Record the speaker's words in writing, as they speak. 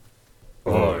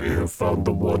I have found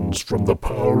the ones from the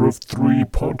Power of Three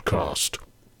podcast.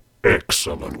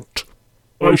 Excellent.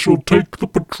 I shall take the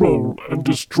patrol and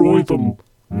destroy them.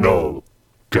 No,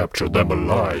 capture them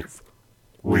alive.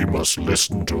 We must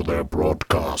listen to their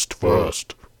broadcast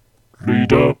first.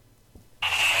 Leader?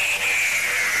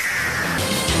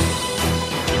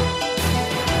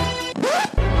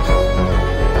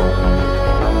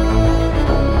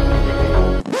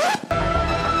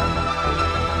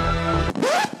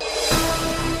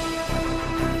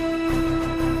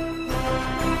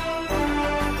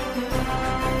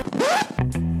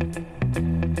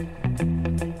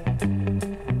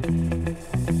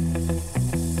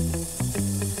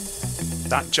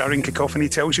 That jarring cacophony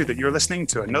tells you that you're listening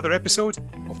to another episode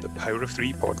of the Power of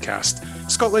Three podcast,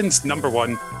 Scotland's number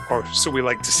one, or so we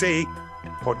like to say,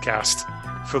 podcast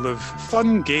full of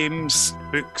fun games,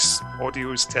 books,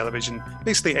 audios, television,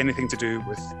 basically anything to do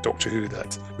with Doctor Who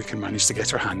that we can manage to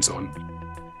get our hands on.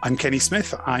 I'm Kenny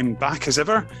Smith, I'm back as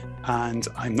ever, and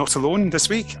I'm not alone this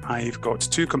week. I've got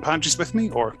two compadres with me,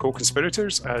 or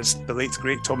co-conspirators, as the late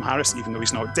great Tom Harris, even though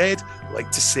he's not dead,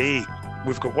 liked to say.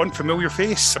 We've got one familiar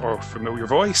face or familiar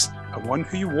voice and one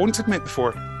who you won't have met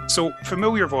before. So,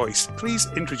 familiar voice, please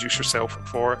introduce yourself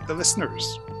for the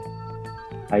listeners.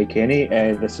 Hi Kenny,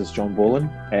 this is John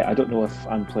Boland. I don't know if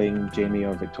I'm playing Jamie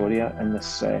or Victoria in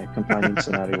this companion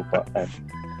scenario, but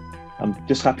I'm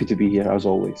just happy to be here as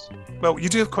always. Well, you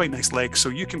do have quite nice legs, so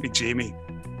you can be Jamie.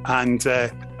 And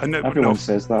everyone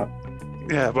says that.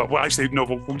 Yeah, well, actually, no,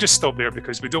 we'll just stop there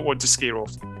because we don't want to scare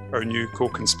off our new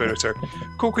co-conspirator.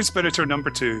 Co-conspirator number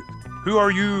 2, who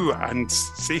are you? And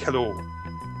say hello.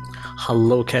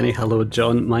 Hello, Kenny. Hello,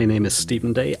 John. My name is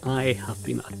Stephen Day. I have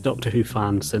been a Doctor Who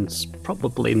fan since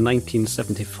probably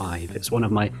 1975. It's one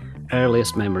of my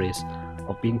earliest memories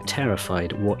of being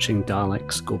terrified watching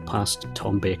Daleks go past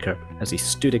Tom Baker as he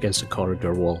stood against a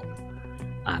corridor wall.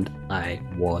 And I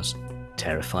was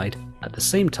terrified. At the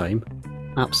same time,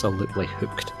 absolutely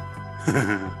hooked.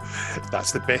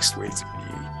 That's the best way to be.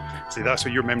 See, that's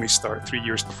where your memories start 3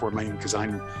 years before mine, because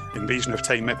I'm Invasion of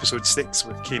Time episode 6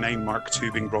 with K9 Mark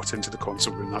II being brought into the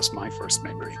console room. That's my first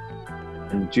memory.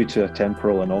 And due to a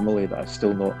temporal anomaly that I've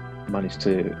still not managed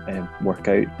to work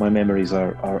out, my memories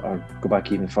are go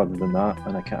back even further than that,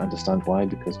 and I can't understand why,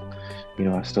 because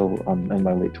I'm in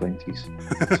my late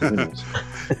 20s. So who knows?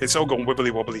 It's all gone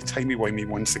wibbly wobbly, timey wimey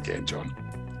once again, John.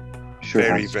 Sure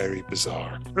very, has. very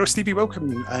bizarre. Well, Stevie,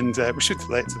 welcome. And we should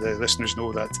let the listeners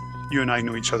know that you and I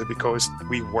know each other because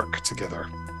we work together.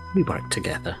 We work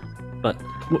together. But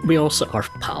we also are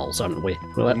pals, aren't we?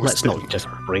 Well, let's not just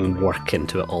bring work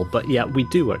into it all. But yeah, we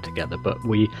do work together. But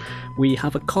we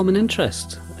have a common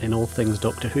interest in all things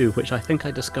Doctor Who, which I think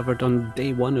I discovered on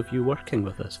day one of you working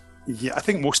with us. Yeah, I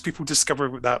think most people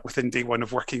discover that within day one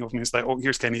of working with me. It's like, oh,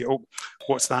 here's Kenny. Oh,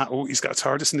 what's that? Oh, he's got a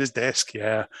TARDIS in his desk.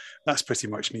 Yeah, that's pretty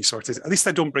much me sorted. At least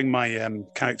I don't bring my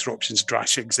character options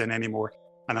Drashigs in anymore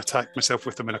and attack myself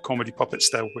with them in a comedy puppet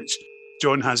style, which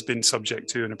John has been subject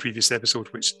to in a previous episode,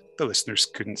 which the listeners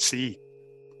couldn't see.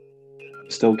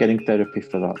 Still getting therapy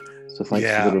for that. So thanks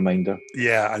for the reminder.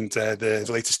 Yeah, and the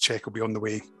latest check will be on the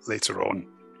way later on.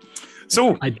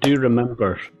 So I do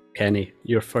remember, Kenny,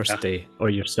 your first day or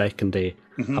your second day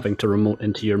having to remote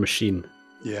into your machine.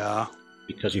 Yeah.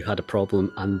 Because you had a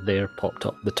problem and there popped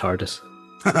up the TARDIS.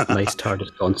 Nice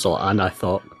TARDIS console. And I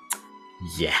thought,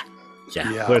 yeah,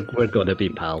 we're going to be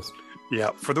pals.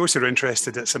 Yeah, for those who are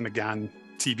interested, it's a McGann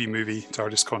TV movie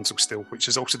TARDIS console still, which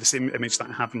is also the same image that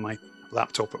I have in my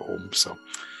laptop at home. So,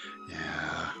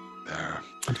 yeah, there.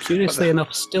 And curiously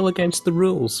enough, still against the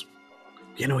rules.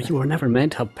 You know, you were never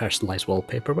meant to have personalised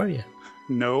wallpaper, were you?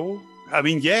 No. I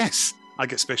mean, yes. I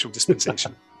get special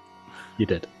dispensation. You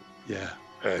did. Yeah.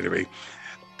 Anyway,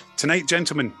 tonight,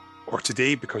 gentlemen, or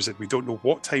today, because we don't know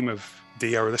what time of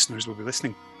day our listeners will be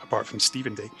listening, apart from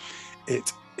Stephen Day,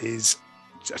 it is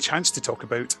a chance to talk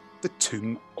about the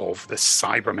Tomb of the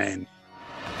Cybermen.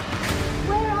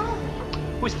 Where are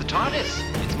we? With the TARDIS.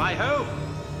 It's my home.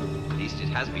 At least it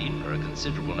has been for a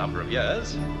considerable number of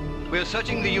years. We're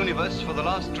searching the universe for the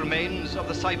last remains of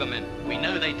the Cybermen. We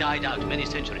know they died out many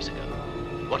centuries ago.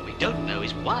 What we don't know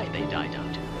is why they died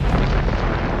out.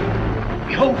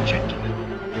 Behold, gentlemen,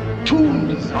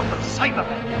 tombs of the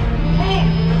Cybermen.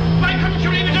 Oh! Why couldn't you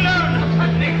leave it alone? What's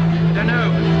happening? I don't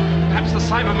know. Perhaps the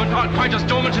Cybermen aren't quite as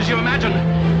dormant as you imagine.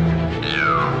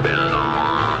 You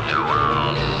belong to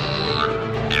us.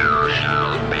 You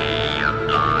shall be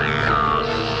like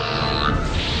us.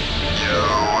 You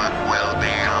will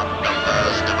be the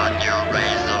first of a new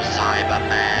race of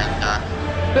Cybermen.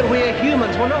 But we're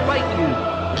humans, we're not like you.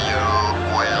 You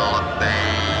will be.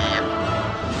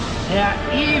 They're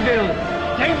evil.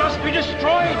 They must be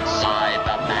destroyed.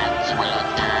 Cybermen.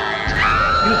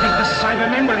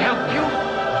 Cybermen will help you?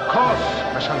 Of course,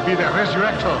 I shall be the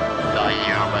resurrector. The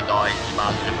humanoids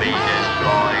must be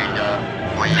destroyed.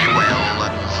 We will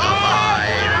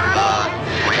survive.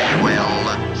 We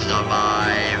will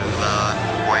survive.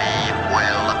 We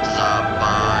will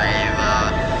survive.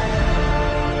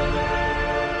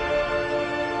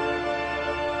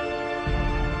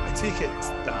 I take it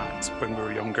that when we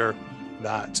were younger,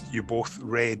 that you both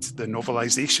read the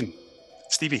novelisation.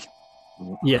 Stevie?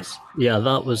 Yes, yeah,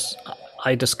 that was...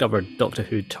 I discovered Doctor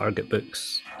Who Target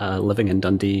books living in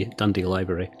Dundee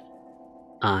Library,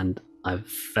 and I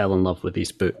fell in love with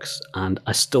these books, and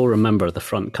I still remember the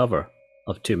front cover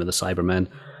of Tomb of the Cybermen,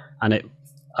 and it,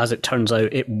 as it turns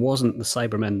out, it wasn't the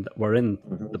Cybermen that were in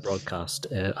the broadcast.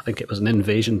 I think it was an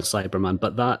invasion Cyberman,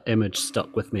 but that image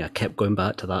stuck with me. I kept going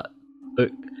back to that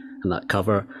book and that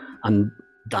cover, and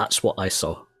that's what I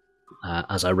saw.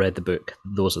 As I read the book,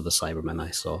 those are the Cybermen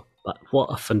I saw. But what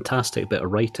a fantastic bit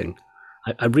of writing.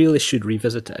 I really should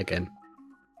revisit it again.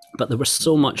 But there was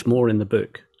so much more in the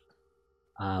book.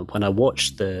 When I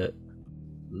watched the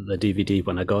DVD,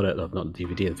 when I got it, not the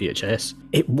DVD, the VHS,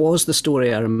 it was the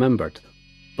story I remembered,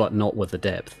 but not with the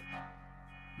depth.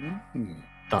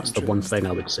 That's the one thing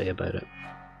I would say about it.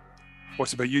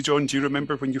 What about you, John? Do you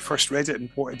remember when you first read it and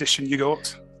what edition you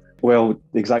got? Well,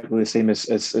 exactly the same as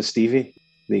Stevie,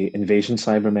 the Invasion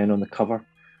Cybermen on the cover.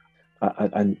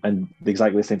 And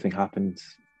exactly the same thing happened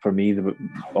for me,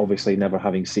 obviously never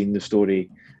having seen the story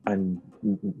and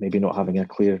maybe not having a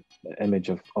clear image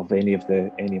of any of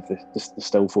the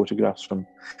still photographs from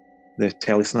the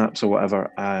telesnaps or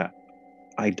whatever.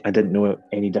 I didn't know it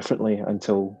any differently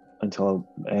until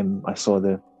I saw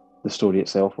the story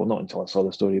itself. Well, not until I saw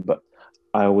the story, but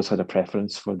I always had a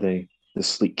preference for the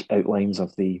sleek outlines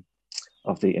of the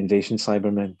Invasion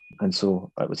Cybermen, and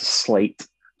so it was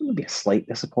maybe a slight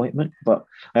disappointment. But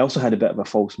I also had a bit of a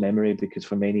false memory because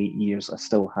for many years I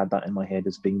still had that in my head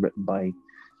as being written by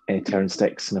Terrance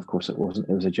Dicks, and of course it wasn't.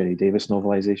 It was a Jerry Davis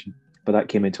novelisation. But that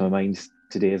came into my mind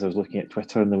today as I was looking at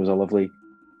Twitter, and there was a lovely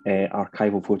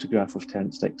archival photograph of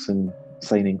Terrance Dicks and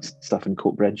signing stuff in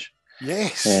Coatbridge.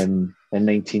 Yes. In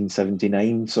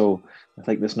 1979. So I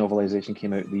think this novelisation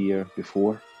came out the year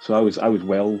before. So I was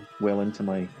well into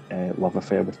my love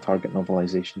affair with Target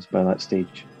novelisations by that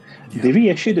stage. Yeah. They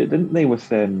reissued it, didn't they, with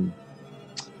the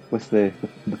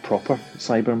proper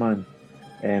Cyberman?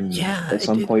 At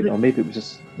some point, or maybe it was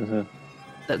just.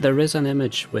 There is an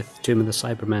image with Tomb of the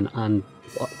Cybermen, and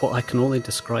what I can only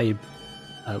describe,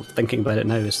 thinking about it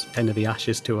now, is kind of the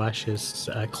Ashes to Ashes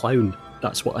clown.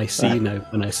 That's what I see now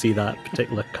when I see that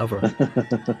particular cover,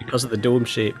 because of the dome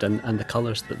shaped and the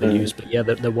colours that they use. But yeah,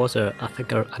 there was I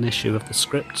think an issue of the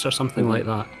scripts or something like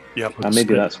that. Yeah, and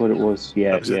maybe that's what it was.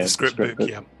 Yeah, that was the script book.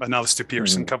 Yeah, an Alistair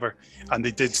Pearson cover, and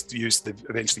they did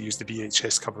eventually use the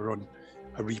VHS cover on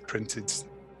a reprinted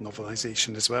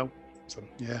novelisation as well. So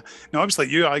yeah, no, I was like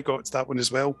you. I got that one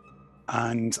as well,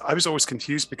 and I was always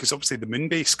confused because obviously the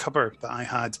Moonbase cover that I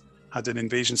had an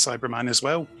Invasion Cyberman as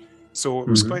well. So it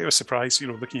was quite a surprise,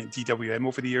 looking at DWM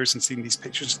over the years and seeing these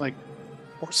pictures, like,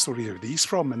 what story are these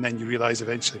from? And then you realise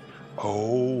eventually,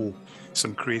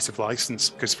 some creative license.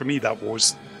 Because for me, that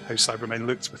was how Cybermen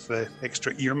looked with the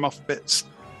extra earmuff bits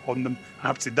on them. I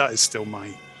have to say, that is still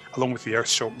along with the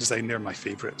Earthshock design, they're my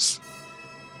favourites.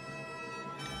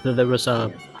 There was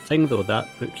a thing, though, that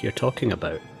book you're talking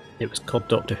about, it was called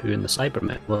Doctor Who and the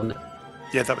Cybermen, wasn't it?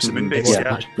 Yeah, that was the Moonbase.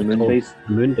 The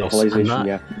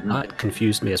Moonbase. And that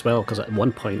confused me as well, because at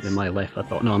one point in my life I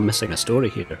thought, no, I'm missing a story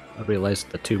here. I realised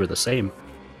the two were the same.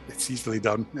 It's easily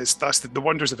done. That's the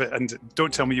wonders of it. And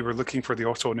don't tell me you were looking for the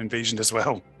Auton invasion as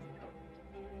well.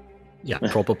 Yeah,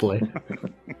 probably.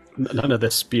 None of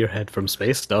this spearhead from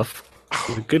space stuff.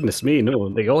 Goodness me, no,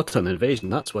 the Auton invasion,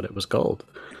 that's what it was called.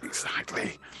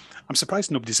 Exactly. I'm surprised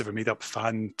nobody's ever made up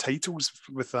fan titles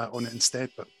with that on it instead,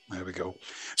 but there we go.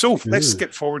 So let's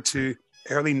skip forward to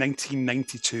early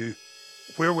 1992.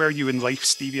 Where were you in life,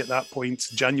 Stevie, at that point,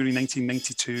 January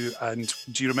 1992? And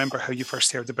do you remember how you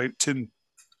first heard about Tomb?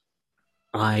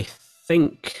 I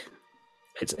think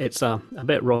it's a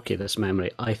bit rocky, this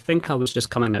memory. I think I was just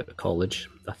coming out of college.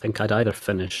 I think I'd either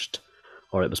finished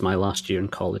or it was my last year in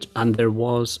college. And there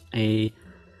was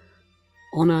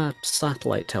on a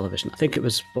satellite television, I think it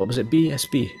was,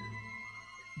 BSB?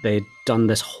 They'd done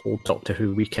this whole Doctor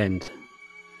Who weekend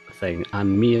thing,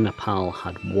 and me and a pal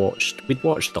we'd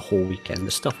watched the whole weekend,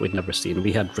 the stuff we'd never seen.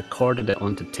 We had recorded it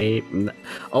onto tape, and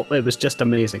it was just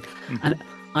amazing. And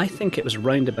I think it was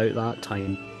round about that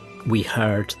time we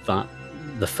heard that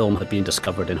the film had been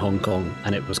discovered in Hong Kong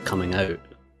and it was coming out.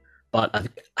 But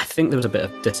I think there was a bit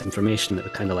of disinformation that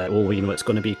was kind of like, it's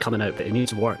going to be coming out, but it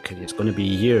needs work and it's going to be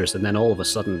years. And then all of a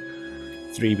sudden,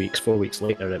 3 weeks, 4 weeks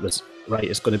later, it was, right,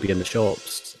 it's going to be in the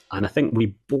shops. And I think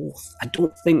we both, I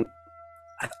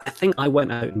think I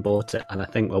went out and bought it, and I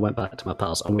think I went back to my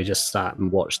pals and we just sat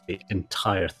and watched the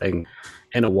entire thing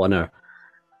in a oneer.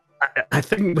 I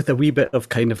think with a wee bit of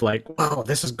kind of like, wow,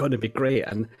 this is going to be great.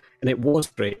 And it was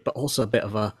great, but also a bit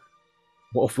of a,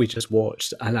 what if we just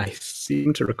watched? And I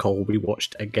seem to recall we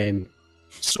watched again.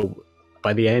 So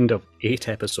by the end of 8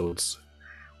 episodes,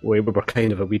 we were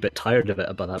kind of a wee bit tired of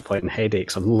it by that point, and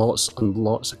headaches and lots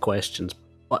of questions.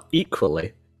 But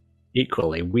equally,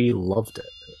 we loved it.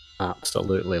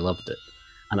 Absolutely loved it.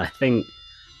 And I think,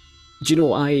 do you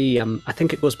know, I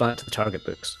think it goes back to the Target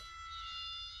books.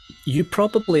 You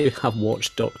probably have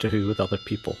watched Doctor Who with other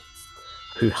people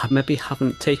who maybe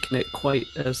haven't taken it quite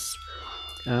as,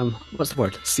 what's the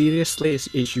word, seriously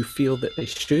as you feel that they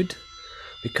should,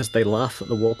 because they laugh at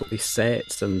the wobbly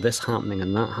sets and this happening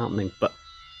and that happening. But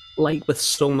like with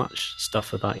so much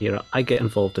stuff of that era, I get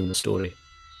involved in the story.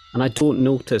 And I don't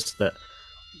notice that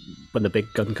when the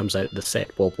big gun comes out, the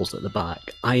set wobbles at the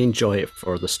back. I enjoy it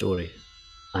for the story.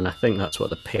 And I think that's what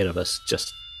the pair of us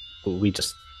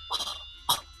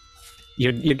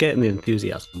You're getting the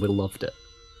enthusiasm. We loved it.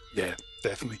 Yeah,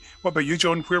 definitely. What about you,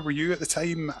 John? Where were you at the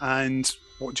time, and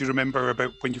what do you remember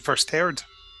about when you first heard?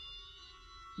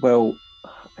 Well,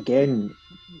 again,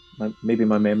 maybe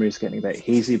my memory is getting a bit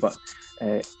hazy, but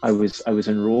I was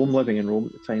in Rome, living in Rome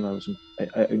at the time. I was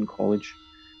out in college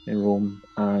in Rome,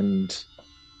 and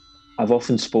I've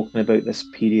often spoken about this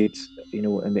period, in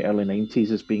the early 90s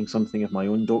as being something of my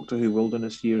own Doctor Who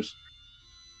wilderness years.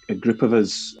 A group of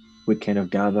us would kind of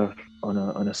gather on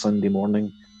a Sunday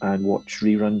morning and watch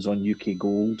reruns on UK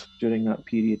Gold during that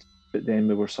period. But then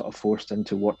we were sort of forced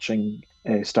into watching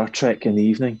Star Trek in the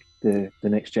evening, the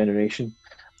Next Generation.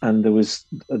 And there was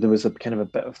a kind of a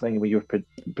bit of thing where you were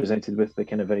presented with the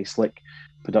kind of very slick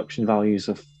production values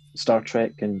of Star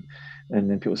Trek, and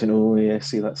then people saying, "Oh yeah,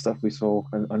 see that stuff we saw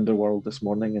in Underworld this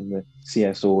morning and the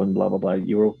CSO and blah blah blah."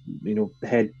 The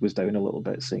head was down a little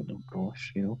bit, saying, "Oh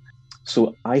gosh,"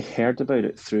 So I heard about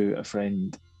it through a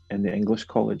friend in the English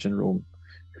college in Rome,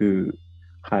 who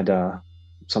had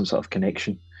some sort of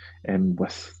connection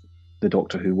with the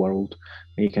Doctor Who world,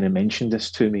 and he kind of mentioned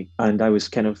this to me, and I was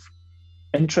kind of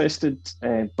interested,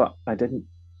 but I didn't,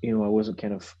 I wasn't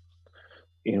kind of,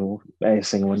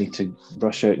 saying, "I need to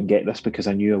rush out and get this," because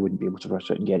I knew I wouldn't be able to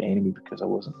rush out and get it anyway because I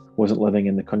wasn't living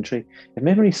in the country. If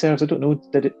memory serves, I don't know,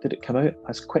 did it come out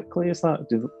as quickly as that?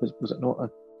 Was it not a?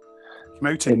 Came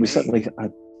out in May. Certainly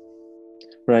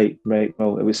right.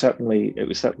 Well, it was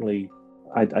certainly.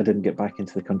 I didn't get back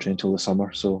into the country until the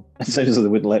summer, so it sounds as though they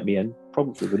wouldn't let me in.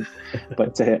 Probably wouldn't,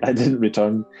 but I didn't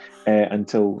return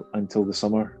until the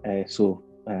summer. So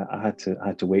I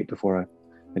had to wait before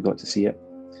I got to see it.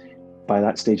 By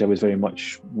that stage, I was very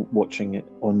much watching it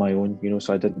on my own,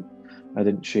 so I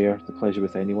didn't share the pleasure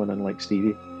with anyone, unlike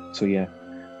Stevie. So yeah,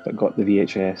 but got the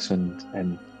VHS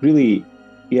and really,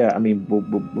 yeah. I mean,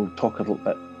 we'll talk a little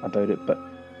bit about it, but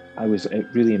I was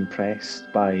really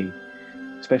impressed by,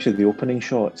 especially the opening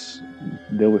shots.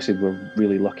 They always said we're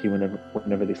really lucky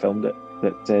whenever they filmed it,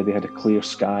 that they had a clear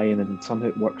sky, and then somehow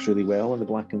it works really well in the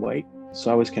black and white.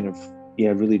 So I was kind of,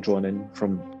 really drawn in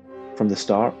from the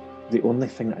start. The only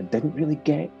thing that I didn't really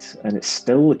get, and it's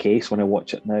still the case when I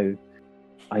watch it now,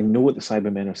 I know what the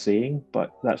Cybermen are saying,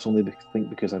 but that's only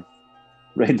because I've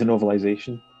read the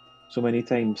novelization so many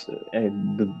times.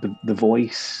 The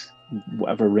voice,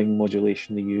 whatever ring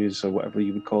modulation they use or whatever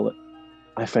you would call it,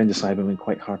 I found the Cybermen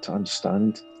quite hard to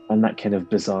understand, and that kind of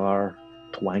bizarre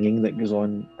twanging that goes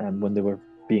on when they were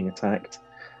being attacked,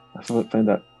 I found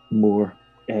that more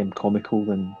comical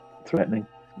than threatening.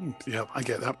 Yeah, I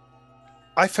get that.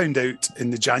 I found out in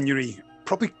the January,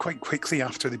 probably quite quickly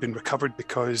after they'd been recovered,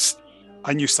 because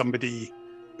I knew somebody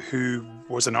who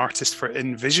was an artist for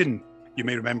InVision. You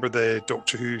may remember the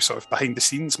Doctor Who sort of behind the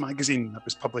scenes magazine that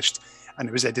was published, and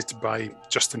it was edited by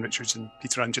Justin Richards and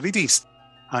Peter Angelides.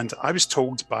 And I was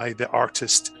told by the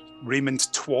artist Raymond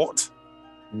Twat.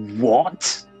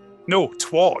 What? No,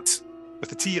 Twat,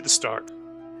 with a T at the start.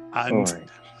 And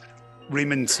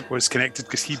Raymond was connected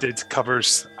because he did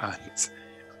covers, and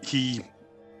he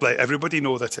let everybody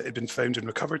know that it had been found and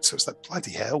recovered. So it's like,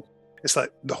 bloody hell. It's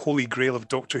like the holy grail of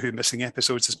Doctor Who missing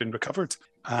episodes has been recovered.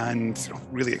 And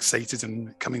really excited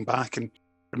and coming back. And I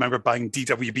remember buying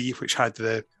DWB, which had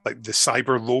the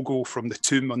cyber logo from the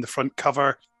tomb on the front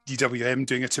cover. DWM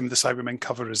doing a Tomb of the Cybermen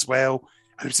cover as well.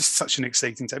 And it was just such an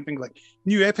exciting time. Like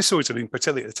new episodes, I mean,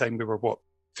 particularly at the time we were,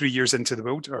 3 years into the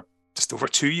wilderness, or just over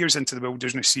 2 years into the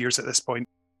wilderness years at this point.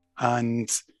 And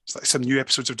it's like some new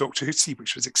episodes of Doctor Who to see,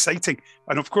 which was exciting.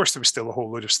 And of course, there was still a whole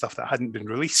load of stuff that hadn't been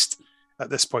released at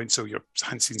this point, so I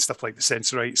hadn't seen stuff like the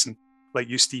Sensorites, and like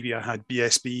you, Stevie, I had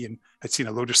BSB and I'd seen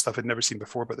a load of stuff I'd never seen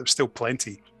before, but there was still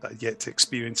plenty that I'd yet to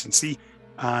experience and see.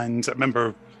 And I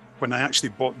remember when I actually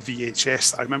bought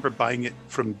VHS, I remember buying it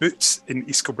from Boots in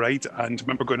East Kilbride, and I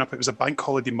remember going up, it was a bank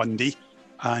holiday Monday,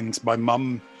 and my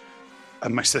mum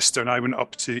and my sister and I went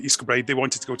up to East Kilbride. They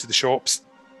wanted to go to the shops,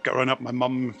 got run up. My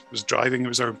mum was driving, it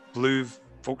was our blue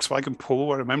Volkswagen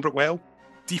Polo, I remember it well,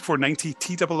 D490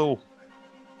 TOO.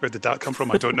 Where did that come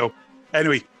from? I don't know.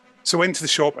 Anyway, so I went to the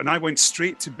shop and I went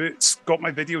straight to Boots, got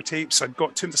my videotapes, I'd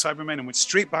got Tomb of the Cybermen and went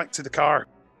straight back to the car.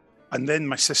 And then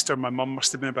my sister and my mum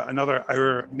must have been about another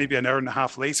hour, maybe an hour and a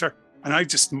half later. And I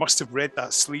just must have read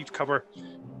that sleeve cover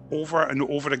over and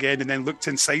over again, and then looked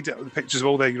inside it, the pictures of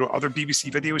all the other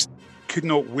BBC videos. Could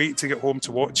not wait to get home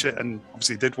to watch it, and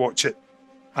obviously did watch it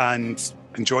and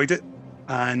enjoyed it.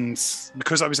 And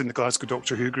because I was in the Glasgow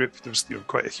Doctor Who group, there was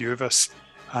quite a few of us,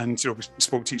 and we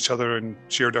spoke to each other and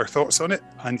shared our thoughts on it.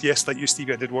 And yes, like you,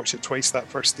 Stevie, I did watch it twice that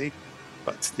first day.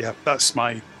 But yeah, that's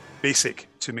my basic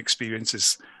Tomb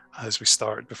experiences as we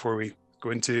start, before we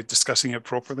go into discussing it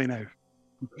properly now.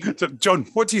 So, John,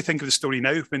 what do you think of the story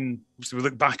now when we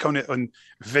look back on it on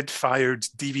vid-fired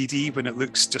DVD, when it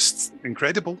looks just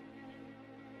incredible?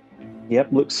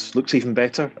 Yep, looks even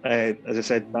better. As I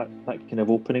said, that kind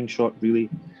of opening shot really,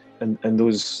 and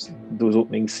those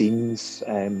opening scenes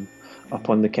up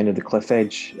on the kind of the cliff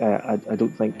edge. I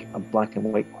don't think a black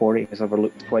and white Quarry has ever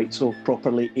looked quite so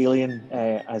properly alien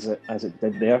as it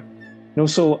did there.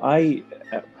 So I,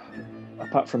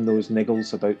 apart from those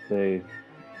niggles about the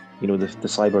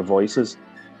cyber voices,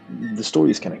 the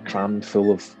story is kind of crammed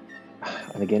full of,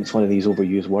 and again, it's one of these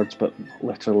overused words, but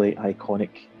literally iconic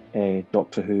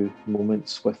Doctor Who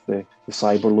moments with the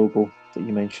cyber logo that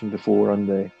you mentioned before on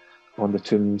the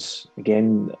tombs.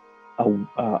 Again,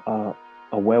 a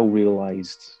well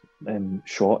realised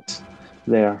shot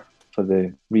there for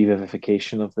the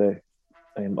revivification of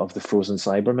the frozen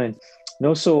Cybermen.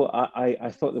 So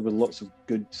I thought there were lots of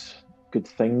good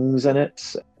things in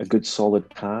it, a good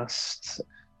solid cast.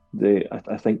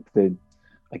 I think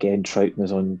again, Troughton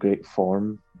is on great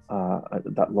form.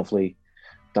 That lovely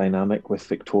dynamic with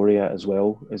Victoria as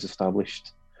well is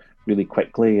established really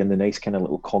quickly, and the nice kind of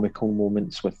little comical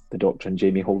moments with the Doctor and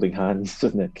Jamie holding hands,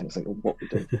 isn't it? Kind of like, what we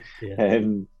do. Yeah.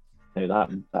 Now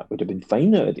that would have been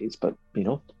fine nowadays, but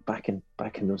back in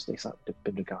those days, that would have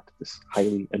been regarded as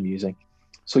highly amusing.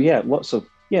 So lots of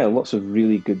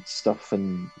really good stuff,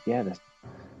 and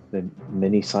the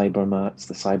mini cyber mats,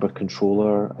 the cyber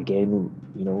controller, again,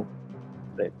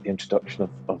 the introduction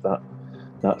of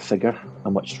that figure,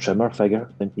 a much trimmer figure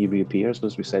than he reappears,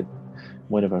 as we said in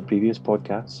one of our previous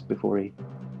podcasts, before he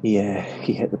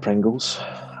hit the Pringles.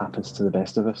 Happens to the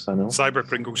best of us, I know. Cyber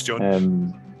Pringles,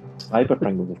 John. Cyber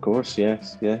Pringles, of course,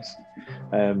 yes.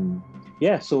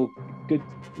 So good.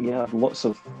 Yeah, lots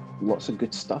of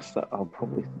good stuff that I'll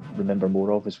probably remember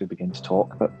more of as we begin to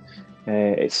talk. But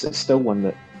it's still one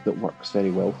that works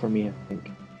very well for me. I think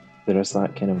there is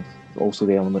that kind of also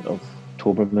the element of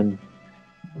Toberman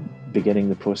beginning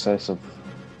the process of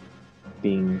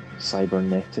being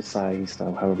cyberneticized,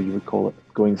 or however you would call it,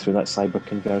 going through that cyber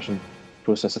conversion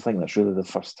process. I think that's really the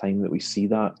first time that we see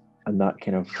that, and that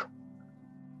kind of,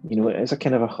 it's a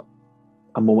kind of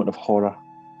a moment of horror.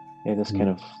 This kind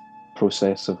of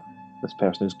process of this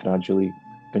person who's gradually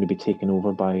going to be taken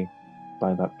over by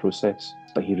that process,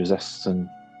 but he resists and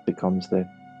becomes the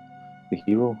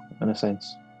hero in a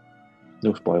sense.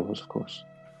 No spoilers, of course.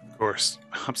 Of course,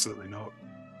 absolutely not.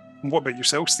 And what about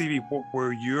yourself, Stevie? What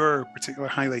were your particular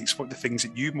highlights? What are the things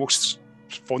that you most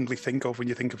fondly think of when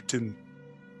you think of Tomb?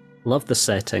 Loved the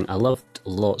setting. I loved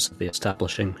lots of the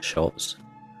establishing shots.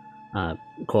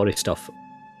 Quarry stuff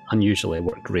unusually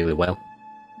worked really well.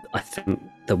 I think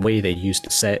the way they used the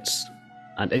sets,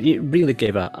 and it really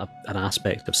gave an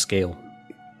aspect of scale.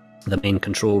 The main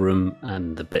control room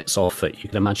and the bits off it, you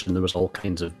can imagine there was all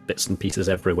kinds of bits and pieces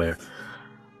everywhere.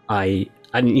 Even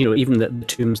the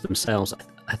tombs themselves,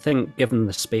 I think given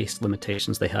the space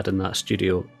limitations they had in that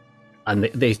studio, and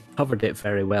they covered it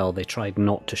very well. They tried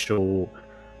not to show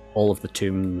all of the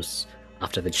tombs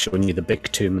after they'd shown you the big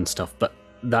tomb and stuff, but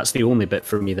that's the only bit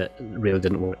for me that really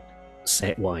didn't work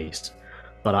set-wise.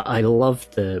 But I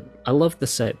loved the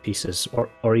set pieces,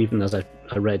 or even as I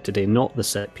read today, not the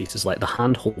set pieces, like the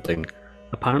hand holding.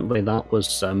 Apparently that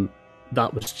was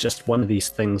just one of these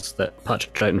things that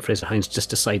Patrick Troughton and Fraser Hines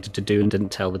just decided to do and didn't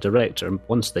tell the director. And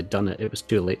once they'd done it, it was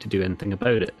too late to do anything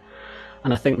about it.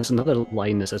 And I think there's another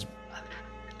line that says,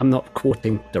 I'm not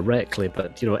quoting directly,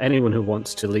 but anyone who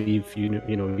wants to leave, you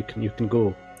can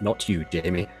go. Not you,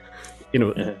 Jamie.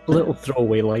 Little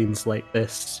throwaway lines like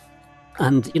this.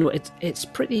 And it's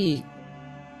pretty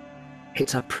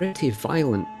it's a pretty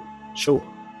violent show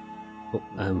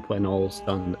when all's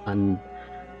done, and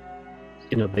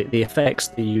the effects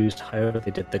they used, however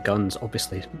they did the guns,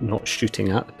 obviously not shooting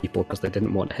at the people because they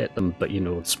didn't want to hit them, but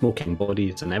smoking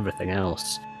bodies and everything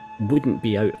else wouldn't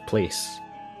be out of place.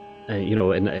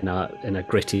 In a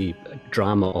gritty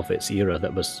drama of its era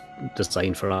that was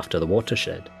designed for after the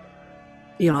watershed.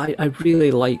 I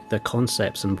really like the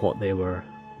concepts and what they were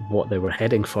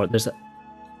heading for. There's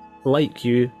like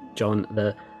you, John,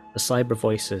 the cyber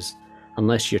voices,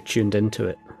 unless you're tuned into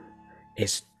it,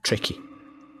 is tricky.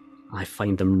 I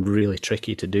find them really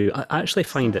tricky to do. I actually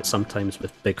find it sometimes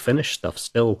with Big Finish stuff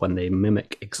still when they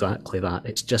mimic exactly that.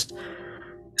 It's just,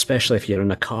 especially if you're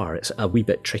in a car, it's a wee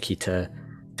bit tricky to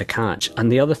catch.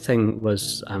 And the other thing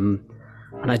was, and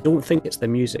I don't think it's the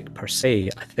music per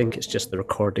se, I think it's just the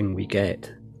recording we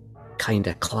get kind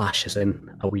of clashes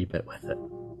in a wee bit with it.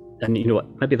 And you know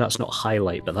what, maybe that's not a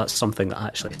highlight, but that's something that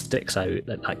actually sticks out,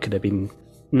 that could have been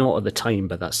not at the time,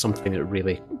 but that's something that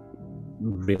really,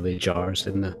 really jars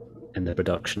in the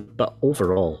production. But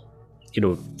overall,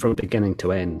 from beginning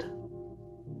to end,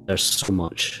 there's so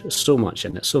much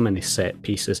in it, so many set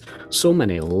pieces, so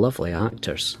many lovely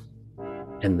actors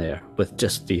in there with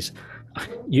just these.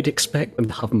 You'd expect them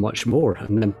to have much more,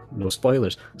 and then, no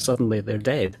spoilers, suddenly they're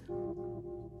dead.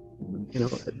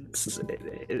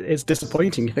 It's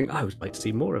disappointing. You think, I would like to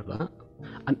see more of that.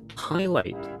 And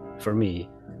highlight for me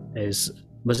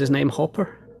was his name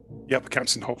Hopper? Yep,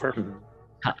 Captain Hopper.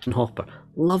 Captain Hopper.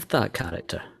 Loved that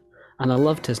character. And I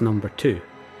loved his number 2.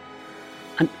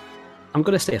 And I'm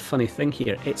going to say a funny thing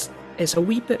here. It's a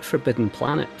wee bit Forbidden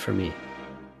Planet for me,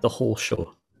 the whole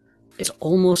show. It's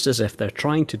almost as if they're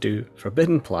trying to do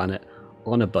Forbidden Planet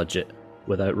on a budget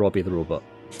without Robbie the Robot.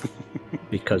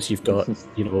 Because you've got,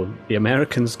 the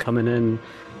Americans coming in,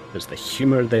 there's the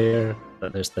humour there,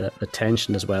 but there's the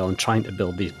tension as well, and trying to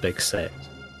build these big sets.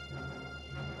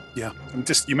 Yeah,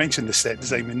 you mentioned the set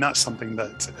design, and that's something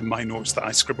that in my notes that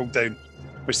I scribbled down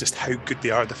was just how good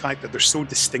they are. The fact that they're so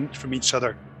distinct from each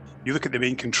other. You look at the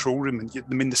main control room,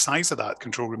 and the size of that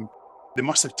control room, they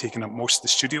must have taken up most of the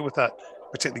studio with that,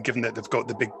 particularly given that they've got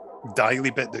the big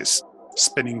dialy bit that's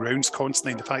spinning rounds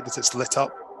constantly, and the fact that it's lit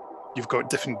up. You've got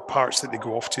different parts that they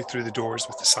go off to through the doors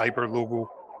with the Cyber logo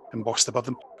embossed above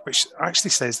them, which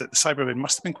actually says that the Cybermen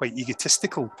must have been quite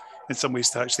egotistical in some ways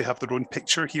to actually have their own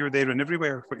picture here, there, and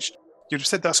everywhere, which you'd have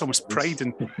said that's almost pride,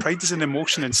 and pride is an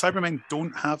emotion, and Cybermen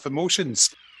don't have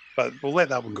emotions, but we'll let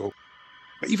that one go.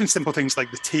 But even simple things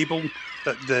like the table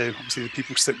that obviously the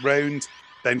people sit round,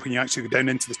 then when you actually go down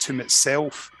into the tomb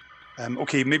itself,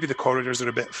 okay, maybe the corridors are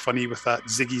a bit funny with that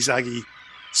ziggy-zaggy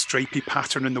stripy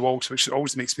pattern in the walls, which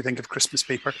always makes me think of Christmas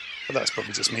paper, but that's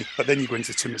probably just me. But then you go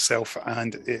into the tomb itself,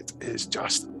 and it is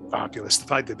just fabulous. The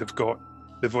fact that they've got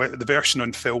the version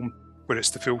on film where it's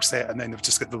the full set, and then they've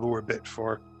just got the lower bit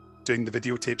for doing the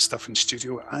videotape stuff in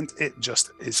studio, and it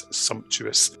just is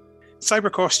sumptuous. Cyber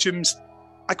costumes,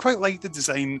 I quite like the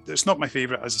design. It's not my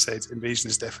favourite, as I said. Invasion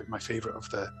is definitely my favourite of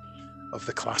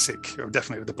the classic, or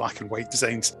definitely of the black and white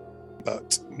designs,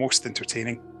 but most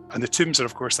entertaining. And the tombs are,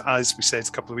 of course, as we said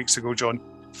a couple of weeks ago, John,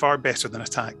 far better than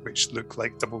Attack, which look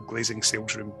like double glazing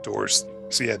sales room doors.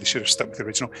 So yeah, they should have stuck with the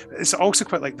original. It's also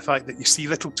quite like the fact that you see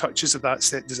little touches of that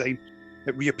set design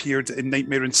that reappeared in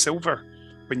Nightmare in Silver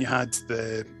when you had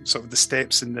the sort of the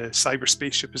steps in the cyber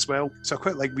spaceship as well. So I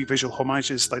quite like wee visual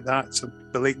homages like that. So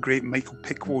the late great Michael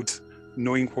Pickwood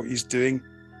knowing what he's doing.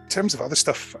 In terms of other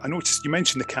stuff, I noticed you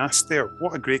mentioned the cast there.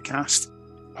 What a great cast.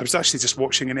 I was actually just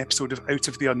watching an episode of Out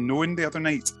of the Unknown the other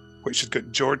night, which had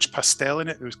got George Pastel in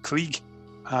it. It was Klieg.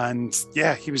 And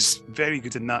yeah, he was very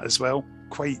good in that as well.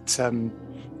 Quite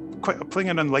playing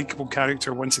an unlikable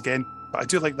character once again. But I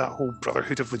do like that whole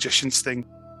Brotherhood of Logicians thing.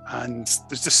 And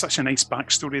there's just such a nice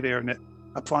backstory there, and it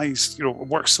applies, it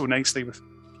works so nicely with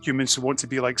humans who want to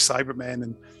be like Cybermen.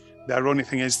 And the ironic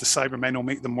thing is the Cybermen will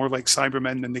make them more like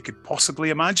Cybermen than they could possibly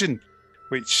imagine,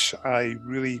 which I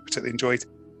really particularly enjoyed.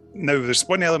 Now, there's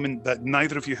one element that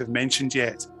neither of you have mentioned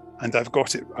yet, and I've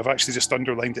actually just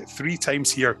underlined it 3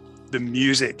 times here. The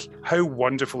music. How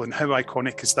wonderful and how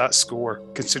iconic is that score,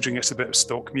 considering it's a bit of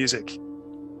stock music?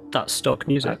 That's stock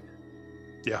music?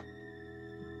 Yeah.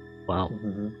 Wow.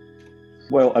 Mm-hmm.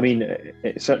 Well, I mean,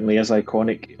 it certainly is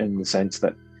iconic in the sense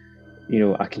that,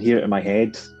 I can hear it in my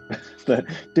head. Yeah,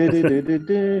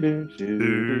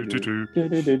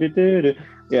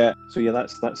 so yeah,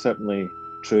 that's certainly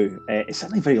true. It's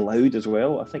certainly very loud as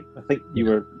well. I think you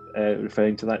were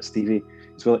referring to that, Stevie,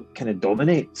 as well. It kind of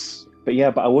dominates. But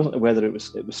yeah, I wasn't aware that it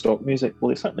was stock music. Well,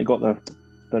 they certainly got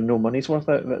their no money's worth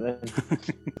out of it then.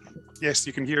 Yes,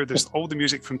 you can hear there's all the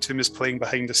music from Tomb is playing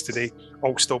behind us today,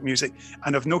 all stop music.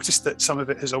 And I've noticed that some of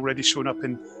it has already shown up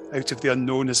in Out of the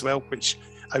Unknown as well, which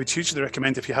I would hugely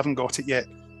recommend if you haven't got it yet.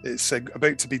 It's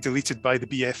about to be deleted by the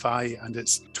BFI, and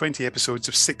it's 20 episodes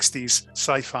of 60s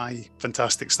sci-fi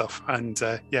fantastic stuff. And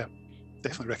yeah,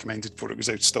 definitely recommended before it goes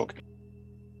out of stock.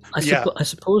 I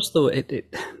suppose though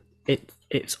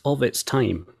it's of its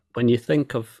time. When you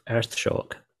think of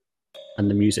Earthshock and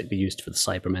the music they used for the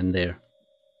Cybermen there,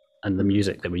 and the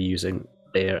music they were using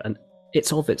there, and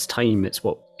it's of its time. It's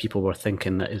what people were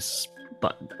thinking that is,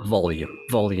 but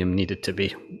volume needed to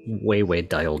be way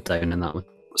dialed down in that one.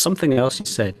 Something else you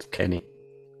said, Kenny,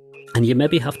 and you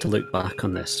maybe have to look back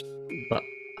on this, but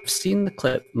I've seen the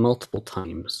clip multiple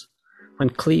times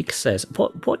when Klieg says,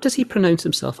 what does he pronounce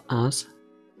himself as?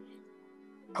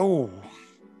 Oh,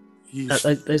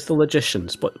 there's the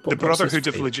Logicians. The Brotherhood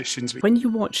of Logicians. When you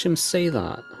watch him say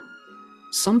that,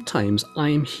 sometimes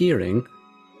I'm hearing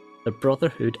the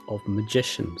Brotherhood of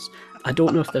Magicians. I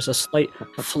don't know if there's a slight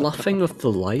fluffing of the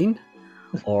line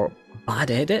or bad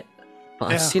edit,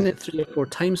 but I've seen it 3 or 4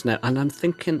 times now, and I'm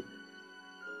thinking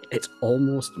it's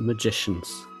almost magicians.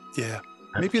 Yeah,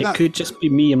 maybe it could just be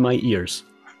me and my ears,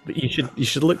 but you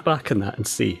should look back on that and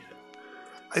see.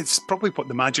 It's probably what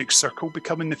the Magic Circle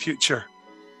become in the future.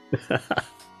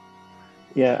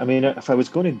 Yeah, I mean, if I was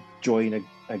going to join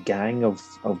a gang of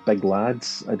big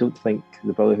lads, I don't think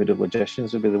the Brotherhood of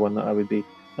Logicians would be the one that I'd be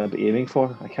aiming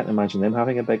for. I can't imagine them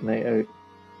having a big night out.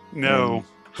 No.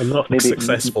 And not a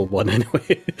successful one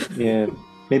anyway. Yeah,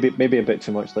 maybe a bit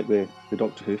too much like the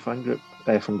Doctor Who fan group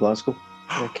from Glasgow,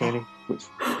 Kenny, which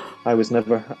I was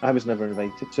never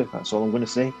invited to. That's all I'm going to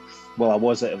say. Well, I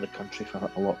was out of the country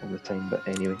for a lot of the time, but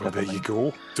anyway. Well, there you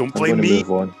go. Don't blame me.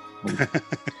 I'm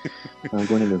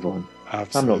going to move on.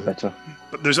 Absolutely. I'm not bitter.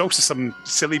 But there's also some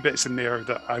silly bits in there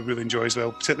that I really enjoy as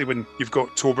well, particularly when you've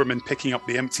got Toberman picking up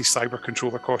the empty cyber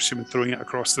controller costume and throwing it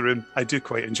across the room. I do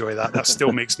quite enjoy that. That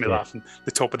still makes me laugh. And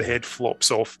the top of the head flops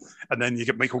off. And then you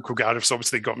get Michael Kogarev's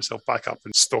obviously got himself back up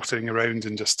and stottering around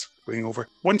and just going over.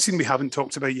 One scene we haven't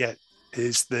talked about yet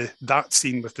is that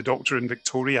scene with the Doctor and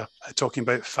Victoria talking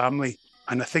about family.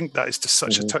 And I think that is just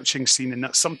such a touching scene, and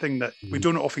that's something that we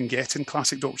don't often get in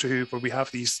classic Doctor Who, where we have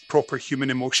these proper human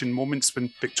emotion moments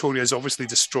when Victoria is obviously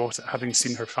distraught at having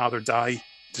seen her father die,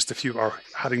 or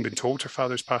having been told her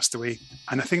father's passed away.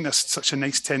 And I think that's such a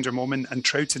nice, tender moment, and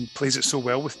Troughton plays it so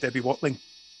well with Debbie Watling.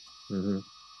 Mm-hmm.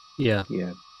 Yeah.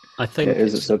 I think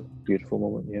it's a beautiful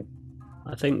moment, yeah.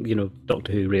 I think,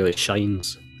 Doctor Who really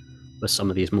shines with some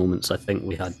of these moments. I think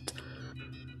we had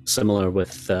similar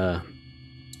with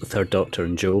Third Doctor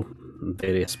and Joe,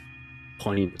 various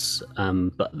points,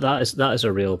 but that is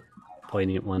a real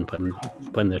poignant one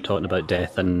when they're talking about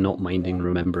death and not minding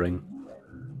remembering,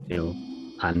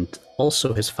 and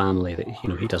also his family that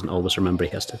he doesn't always remember. He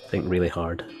has to think really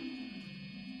hard,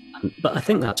 but I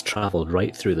think that's travelled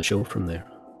right through the show from there.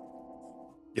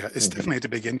 Yeah, it's definitely had a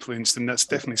big influence, and that's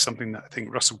definitely something that I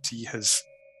think Russell T has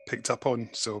picked up on.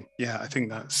 So yeah, I think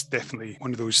that's definitely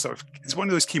one of those it's one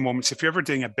of those key moments. If you're ever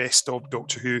doing a best of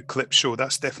Doctor Who clip show,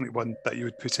 that's definitely one that you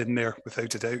would put in there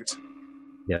without a doubt.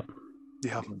 Yeah.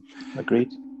 Agreed.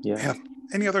 Yeah.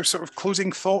 Any other sort of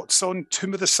closing thoughts on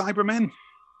Tomb of the Cybermen?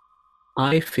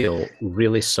 I feel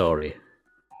really sorry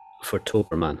for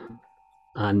Toberman,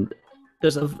 and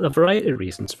there's a variety of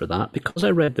reasons for that. Because I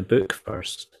read the book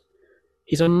first,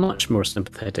 he's a much more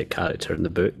sympathetic character in the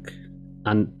book.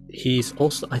 And he's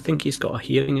also, I think he's got a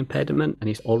hearing impediment, and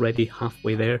he's already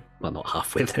halfway there. Well, not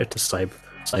halfway there to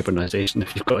cybernization.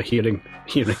 If you've got a hearing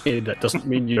aid, that doesn't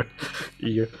mean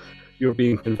you're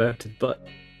being converted. But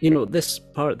this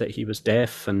part that he was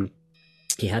deaf and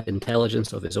he had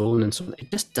intelligence of his own, and so on,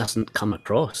 it just doesn't come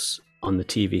across on the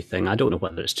TV thing. I don't know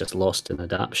whether it's just lost in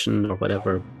adaptation or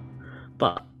whatever.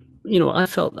 But I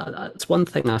felt that's one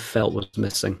thing I felt was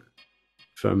missing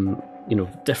from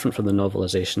different from the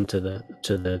novelization to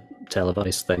the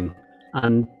televised thing.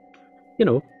 And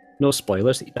no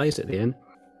spoilers, he dies at the end.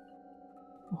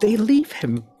 They leave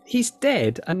him, he's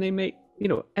dead, and they make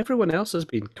everyone else has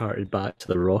been carted back to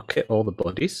the rocket, all the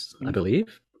bodies, I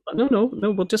believe. But no,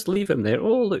 we'll just leave him there.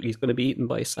 Oh look, he's going to be eaten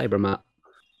by Cybermat.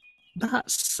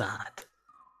 That's sad.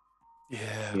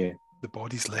 Yeah. The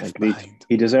body's left Agreed. behind.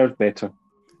 He deserved better.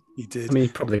 He did. I mean, he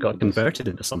probably got converted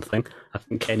into something. I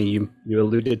think, Kenny, you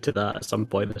alluded to that at some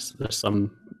point.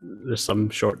 There's some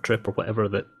short trip or whatever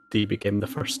that he became the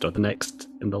first or the next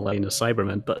in the line of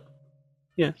Cybermen. But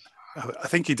yeah, I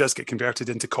think he does get converted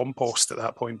into compost at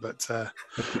that point. But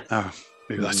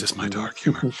maybe that's just my dark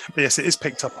humour. But yes, it is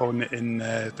picked up on in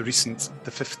the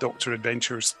Fifth Doctor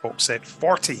Adventures box set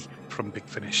 40 from Big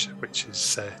Finish, which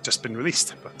has just been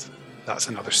released. But that's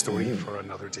another story for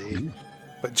another day.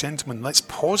 But gentlemen, let's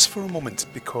pause for a moment,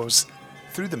 because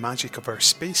through the magic of our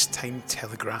space-time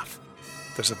telegraph,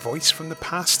 there's a voice from the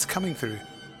past coming through,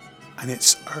 and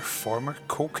it's our former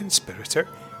co-conspirator,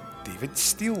 David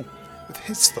Steele, with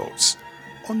his thoughts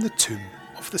on the Tomb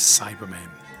of the Cybermen.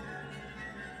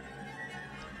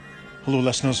 Hello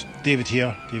listeners, David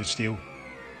here, David Steele.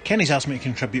 Kenny's asked me to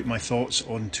contribute my thoughts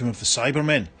on Tomb of the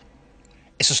Cybermen.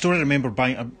 It's a story I remember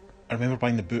buying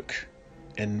the book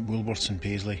in Woolworths in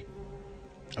Paisley.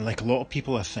 And like a lot of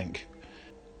people, I think,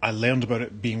 I learned about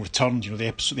it being returned,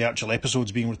 the actual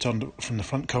episodes being returned from the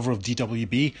front cover of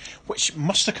DWB, which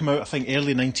must have come out, I think,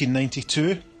 early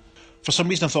 1992. For some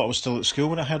reason I thought I was still at school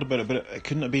when I heard about it, but it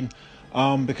couldn't have been,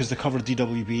 because the cover of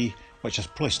DWB, which I've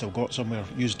probably still got somewhere,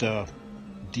 used a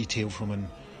detail from an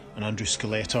Andrew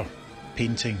Scaletta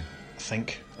painting, I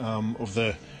think, of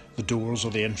the doors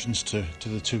or the entrance to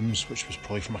the tombs, which was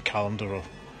probably from a calendar or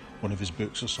one of his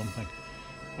books or something.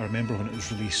 I remember when it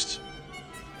was released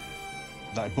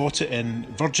that I bought it in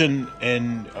Virgin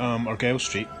in Argyle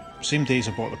Street, same day as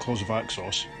I bought the Claws of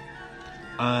Axos,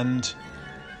 and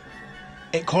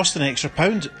it cost an extra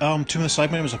 £1. Tomb of the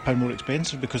Cybermen was £1 more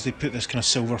expensive because they put this kind of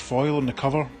silver foil on the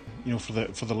cover,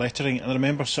 for the lettering, and I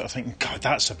remember sort of thinking, God,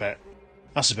 that's a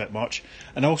bit much.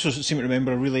 And I also seem to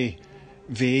remember a really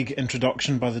vague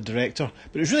introduction by the director,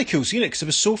 but it was really cool seeing it because there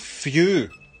was so few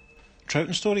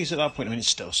Troughton stories at that point. I mean, it's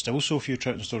still so few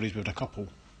Troughton stories. We've had a couple,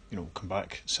 come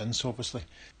back since, obviously.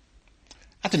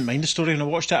 I didn't mind the story when I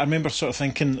watched it. I remember sort of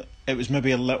thinking it was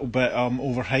maybe a little bit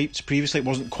overhyped previously. It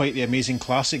wasn't quite the amazing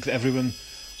classic that everyone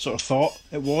sort of thought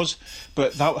it was,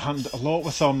 but that happened a lot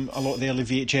with a lot of the early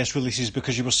VHS releases,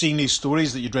 because you were seeing these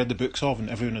stories that you'd read the books of and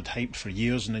everyone had hyped for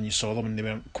years, and then you saw them and they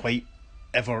weren't quite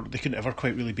ever, they couldn't ever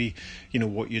quite really be,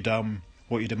 what you'd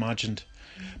imagined.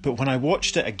 But when I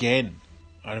watched it again,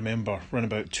 I remember around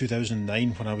about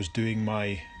 2009 when I was doing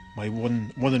my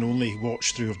one and only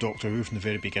watch through of Doctor Who from the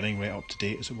very beginning right up to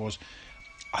date as it was,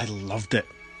 I loved it.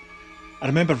 I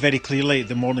remember very clearly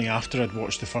the morning after I'd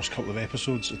watched the first couple of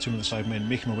episodes of Tomb of the Cybermen,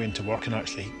 making my way into work and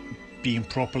actually being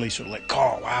properly sort of like,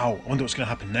 oh wow, I wonder what's going to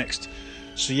happen next.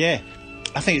 So yeah,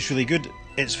 I think it's really good.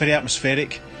 It's very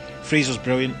atmospheric. Fraser's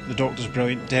brilliant, the Doctor's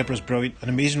brilliant, Deborah's brilliant,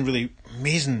 an really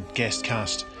amazing guest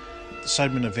cast. The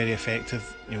Cybermen are very effective,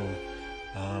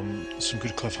 some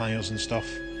good cliffhangers and stuff.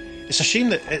 It's a shame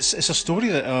that it's a story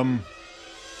that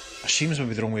a shame is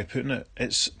maybe the wrong way of putting it.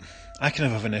 I kind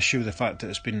of have an issue with the fact that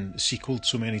it's been sequelled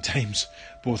so many times,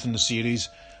 both in the series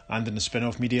and in the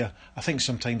spin-off media. I think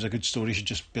sometimes a good story should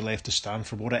just be left to stand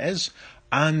for what it is.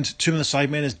 And Tomb of the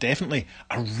Cybermen is definitely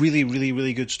a really, really,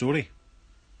 really good story.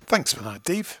 Thanks for that,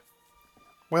 Dave.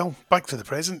 Well, back to the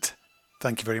present.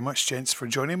 Thank you very much, gents, for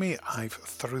joining me. I've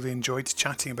thoroughly enjoyed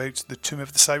chatting about the Tomb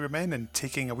of the Cybermen and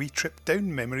taking a wee trip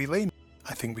down memory lane.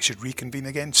 I think we should reconvene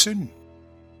again soon.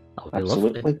 That would be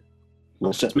lovely.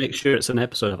 Let's just make sure it's an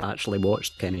episode I've actually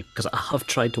watched, Kenny, because I have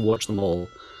tried to watch them all.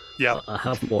 Yeah. I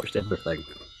haven't watched everything.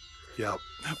 Yeah.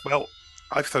 Well,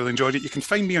 I've thoroughly enjoyed it. You can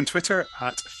find me on Twitter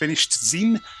at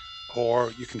FinishedZine,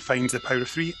 or you can find the Power of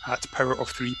 3 at Power of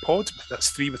 3 Pod.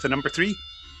 That's 3 with the number 3.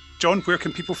 John, where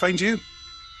can people find you?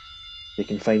 They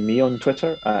can find me on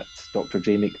Twitter at Dr.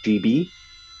 J McGB,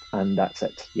 and that's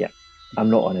it. Yeah. I'm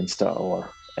not on Insta or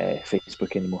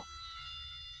Facebook anymore.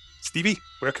 Stevie,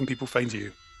 where can people find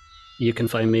you? You can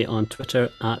find me on Twitter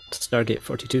at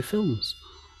Stargate42Films.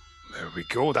 There we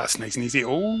go. That's nice and easy.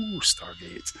 Oh,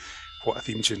 Stargate. What a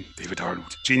theme tune. David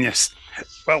Arnold. Genius.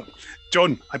 Well,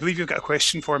 John, I believe you've got a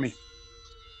question for me.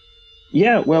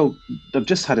 Yeah, well, I've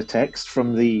just had a text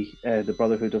from the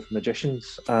Brotherhood of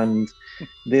Magicians, and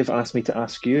they've asked me to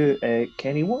ask you,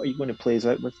 Kenny, what are you going to play us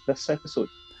out with this episode?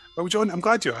 Well, John, I'm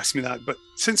glad you asked me that, but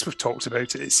since we've talked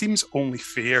about it, it seems only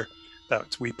fair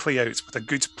that we play out with a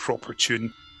good, proper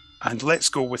tune. And let's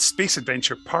go with Space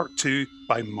Adventure Part 2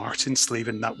 by Martin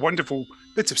Slavin, that wonderful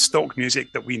bit of stock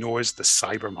music that we know as the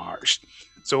Cyber March.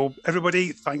 So,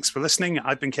 everybody, thanks for listening.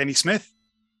 I've been Kenny Smith.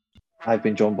 I've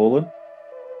been John Boland.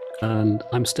 And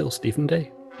I'm still Stephen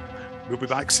Day. We'll be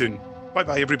back soon.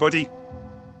 Bye-bye, everybody.